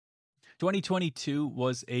2022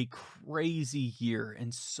 was a crazy year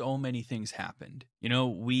and so many things happened. You know,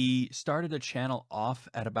 we started the channel off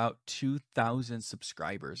at about 2,000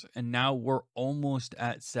 subscribers and now we're almost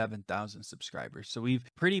at 7,000 subscribers. So we've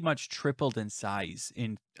pretty much tripled in size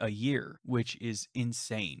in a year, which is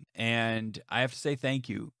insane. And I have to say thank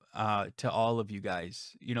you to all of you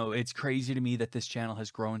guys. You know, it's crazy to me that this channel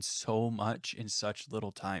has grown so much in such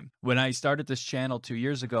little time. When I started this channel 2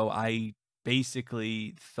 years ago, I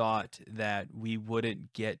basically thought that we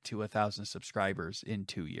wouldn't get to 1,000 subscribers in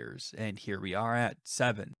 2 years. And here we are at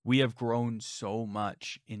 7. We have grown so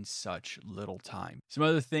much in such little time. Some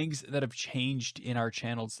other things that have changed in our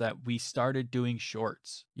channels that we started doing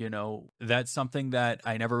shorts. You know, that's something that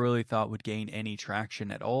I never really thought would gain any traction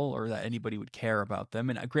at all or that anybody would care about them.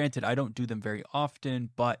 And granted, I don't do them very often,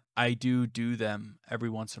 but I do them every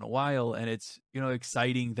once in a while. And it's, you know,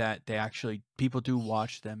 exciting that people do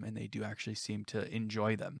watch them and they do actually seem to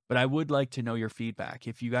enjoy them. But I would like to know your feedback.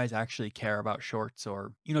 If you guys actually care about shorts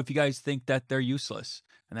or, you know, if you guys think that they're useless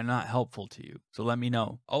and they're not helpful to you. So let me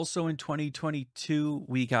know. Also in 2022,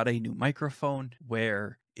 we got a new microphone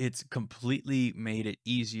where it's completely made it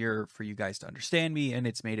easier for you guys to understand me, and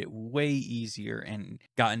it's made it way easier and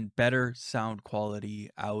gotten better sound quality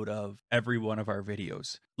out of every one of our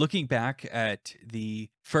videos. Looking back at the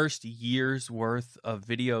first year's worth of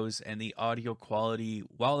videos and the audio quality,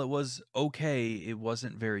 while it was okay, it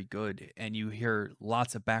wasn't very good. And you hear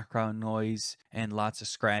lots of background noise and lots of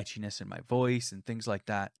scratchiness in my voice and things like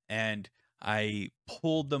that. And I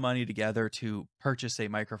pulled the money together to purchase a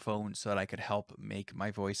microphone so that I could help make my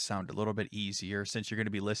voice sound a little bit easier since you're going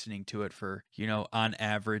to be listening to it for, you know, on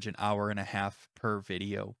average an hour and a half per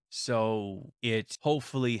video. So it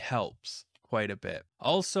hopefully helps quite a bit.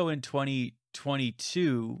 Also in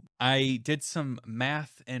 2022, I did some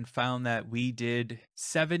math and found that we did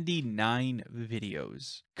 79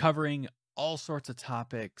 videos covering all sorts of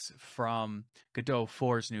topics from Godot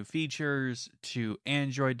 4's new features to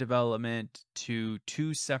Android development to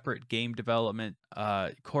 2 separate game development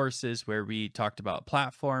courses where we talked about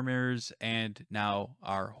platformers and now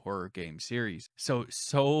our horror game series.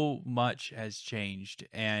 So much has changed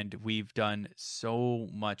and we've done so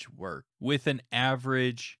much work with an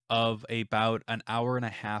average of about an hour and a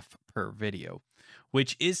half per video,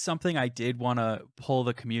 which is something I did want to pull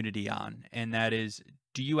the community on. And that is,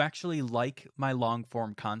 do you actually like my long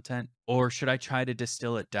form content, or should I try to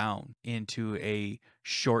distill it down into a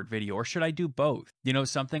short video, or should I do both? You know,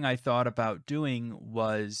 something I thought about doing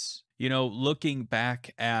was, you know, looking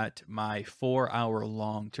back at my 4-hour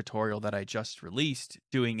long tutorial that I just released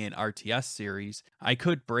doing an RTS series, I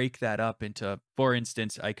could break that up into, for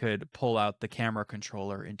instance, I could pull out the camera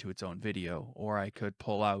controller into its own video, or I could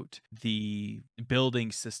pull out the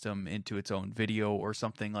building system into its own video or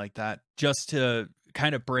something like that, just to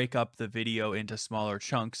kind of break up the video into smaller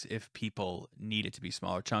chunks if people need it to be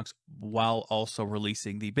smaller chunks while also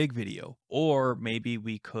releasing the big video. Or maybe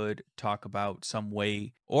we could talk about some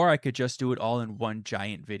way, or I could just do it all in one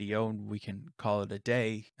giant video and we can call it a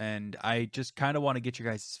day. And I just kind of want to get your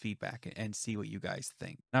guys' feedback and see what you guys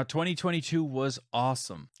think. Now, 2022 was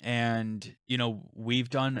awesome. And, you know, we've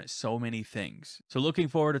done so many things. So looking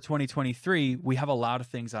forward to 2023, we have a lot of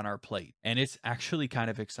things on our plate and it's actually kind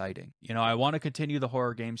of exciting. You know, I want to continue the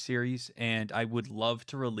horror game series and I would love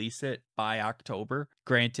to release it by October.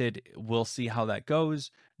 Granted, we'll see how that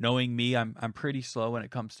goes. Knowing me, I'm pretty slow when it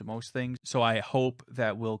comes to most things. So I hope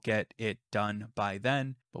that we'll get it done by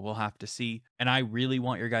then, but we'll have to see. And I really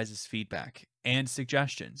want your guys' feedback and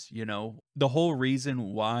suggestions. You know, the whole reason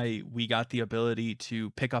why we got the ability to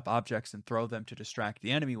pick up objects and throw them to distract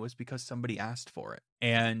the enemy was because somebody asked for it.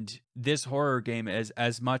 And this horror game is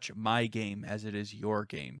as much my game as it is your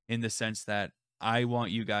game, in the sense that I want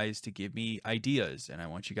you guys to give me ideas and I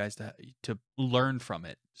want you guys to learn from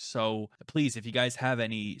it. So please, if you guys have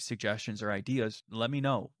any suggestions or ideas, let me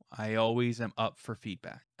know. I always am up for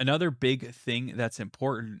feedback. Another big thing that's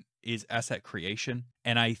important is asset creation.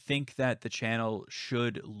 And I think that the channel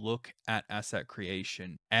should look at asset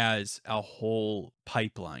creation as a whole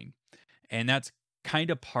pipeline. And that's kind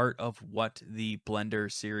of part of what the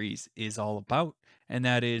Blender series is all about. And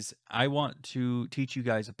that is, I want to teach you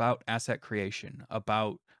guys about asset creation,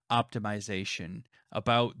 about optimization,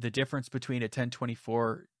 about the difference between a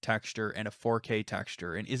 1024 texture and a 4K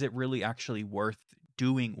texture. And is it really actually worth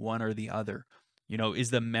doing one or the other? You know,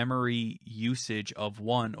 is the memory usage of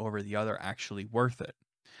one over the other actually worth it?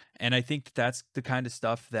 And I think that's the kind of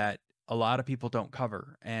stuff that a lot of people don't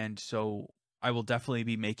cover. And so I will definitely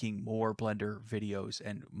be making more Blender videos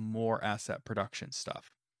and more asset production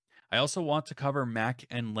stuff. I also want to cover Mac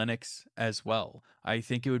and Linux as well. I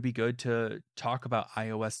think it would be good to talk about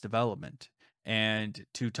iOS development and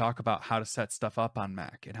to talk about how to set stuff up on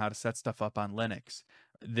Mac and how to set stuff up on Linux.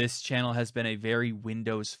 This channel has been a very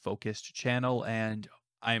Windows focused channel, and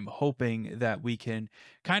I'm hoping that we can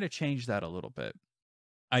kind of change that a little bit.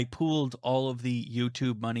 I pooled all of the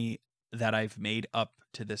YouTube money that I've made up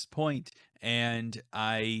to this point, and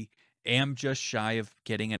I am just shy of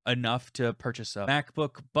getting enough to purchase a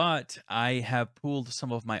MacBook, but I have pooled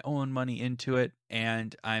some of my own money into it,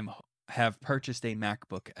 and have purchased a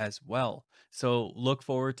MacBook as well. So look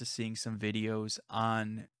forward to seeing some videos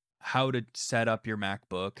on how to set up your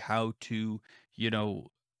MacBook, how to, you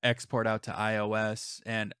know, export out to iOS,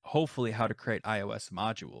 and hopefully how to create iOS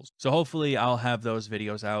modules. So hopefully I'll have those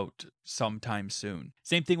videos out sometime soon.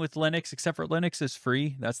 Same thing with Linux, except for Linux is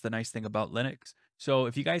free. That's the nice thing about Linux. So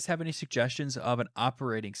if you guys have any suggestions of an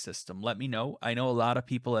operating system, let me know. I know a lot of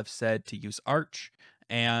people have said to use Arch,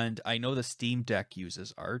 and I know the Steam Deck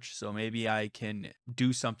uses Arch, so maybe I can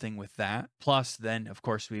do something with that. Plus, then, of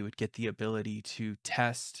course, we would get the ability to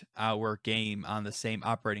test our game on the same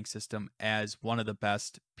operating system as one of the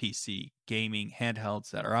best PC gaming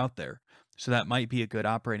handhelds that are out there. So that might be a good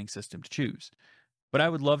operating system to choose. But I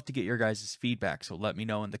would love to get your guys' feedback, so let me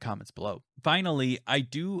know in the comments below. Finally, I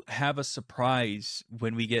do have a surprise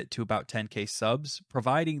when we get to about 10K subs,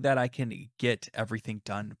 providing that I can get everything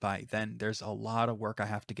done by then. There's a lot of work I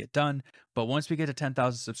have to get done, but once we get to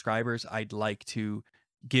 10,000 subscribers, I'd like to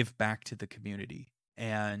give back to the community.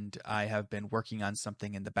 And I have been working on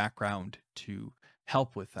something in the background to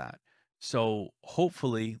help with that. So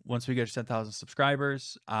hopefully, once we get to 10,000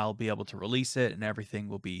 subscribers, I'll be able to release it and everything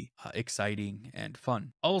will be exciting and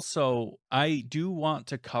fun. Also, I do want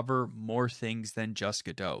to cover more things than just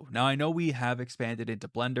Godot. Now, I know we have expanded into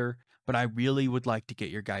Blender, but I really would like to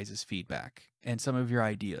get your guys' feedback and some of your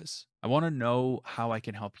ideas. I want to know how I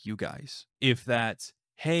can help you guys. If that's,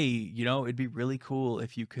 hey, you know, it'd be really cool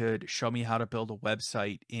if you could show me how to build a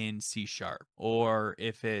website in C Sharp. Or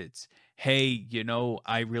if it's, hey, you know,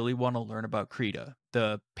 I really want to learn about Krita,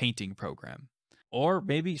 the painting program. Or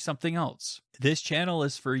maybe something else. This channel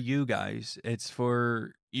is for you guys. It's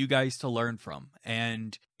for you guys to learn from.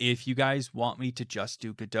 And if you guys want me to just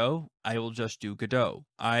do Godot, I will just do Godot.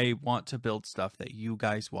 I want to build stuff that you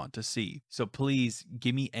guys want to see. So please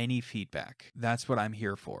give me any feedback. That's what I'm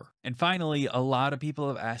here for. And finally, a lot of people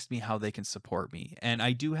have asked me how they can support me. And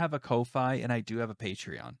I do have a Ko-Fi and I do have a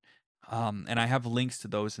Patreon. And I have links to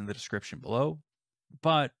those in the description below.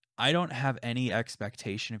 But I don't have any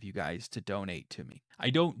expectation of you guys to donate to me. I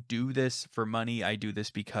don't do this for money. I do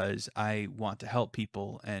this because I want to help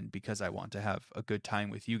people and because I want to have a good time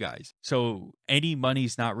with you guys. So any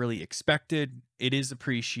money's not really expected. It is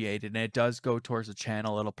appreciated and it does go towards the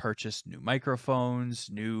channel. It'll purchase new microphones,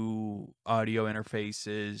 new audio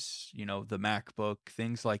interfaces, you know, the MacBook,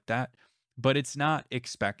 things like that. But it's not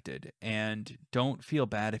expected, and don't feel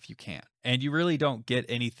bad if you can't. And you really don't get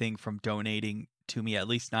anything from donating to me, at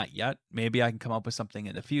least not yet. Maybe I can come up with something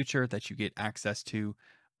in the future that you get access to,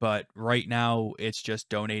 but right now it's just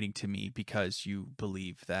donating to me because you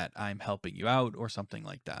believe that I'm helping you out or something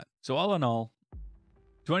like that. So all in all,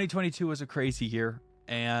 2022 was a crazy year,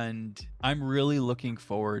 and I'm really looking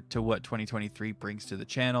forward to what 2023 brings to the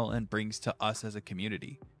channel and brings to us as a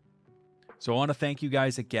community. So I want to thank you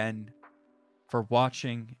guys again for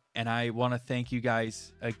watching, and I want to thank you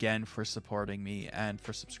guys again for supporting me and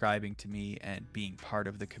for subscribing to me and being part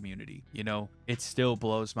of the community. You know, it still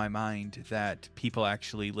blows my mind that people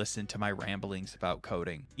actually listen to my ramblings about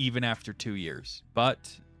coding, even after 2 years.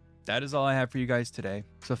 But that is all I have for you guys today.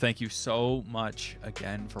 So thank you so much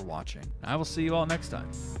again for watching. I will see you all next time.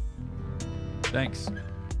 Thanks.